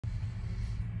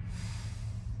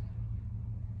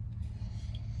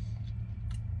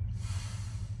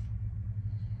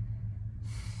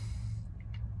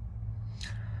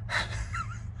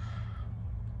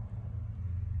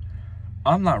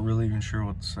I'm not really even sure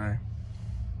what to say.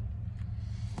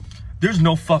 There's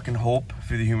no fucking hope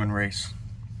for the human race.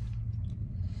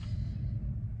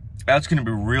 That's gonna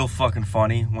be real fucking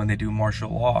funny when they do martial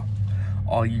law.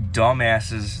 All you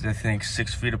dumbasses that think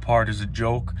 6 feet apart is a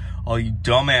joke. All you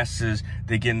dumbasses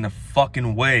that get in the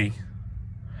fucking way.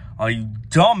 All you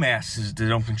dumbasses that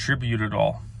don't contribute at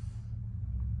all.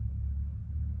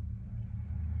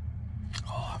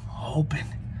 Oh,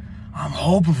 I'm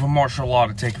hoping for martial law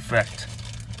to take effect.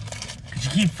 Because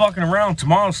you keep fucking around,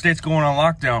 tomorrow the state's going on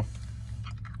lockdown.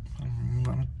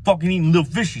 I'm fucking eating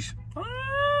little fishies.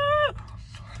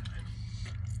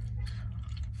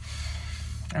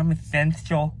 I'm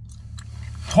essential.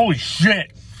 Holy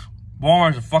shit.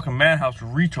 Walmart's a fucking madhouse for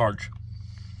retards.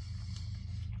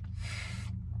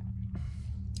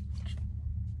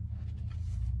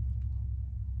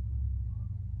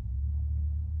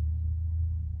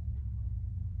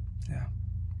 Yeah.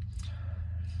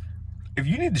 If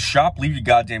you need to shop, leave your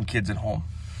goddamn kids at home.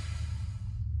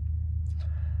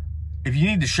 If you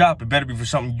need to shop, it better be for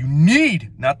something you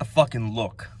need, not the fucking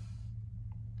look.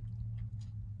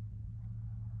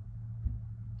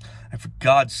 And for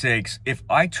God's sakes, if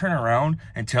I turn around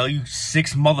and tell you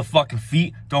 6 motherfucking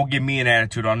feet, don't give me an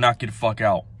attitude. I'll knock you the fuck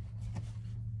out.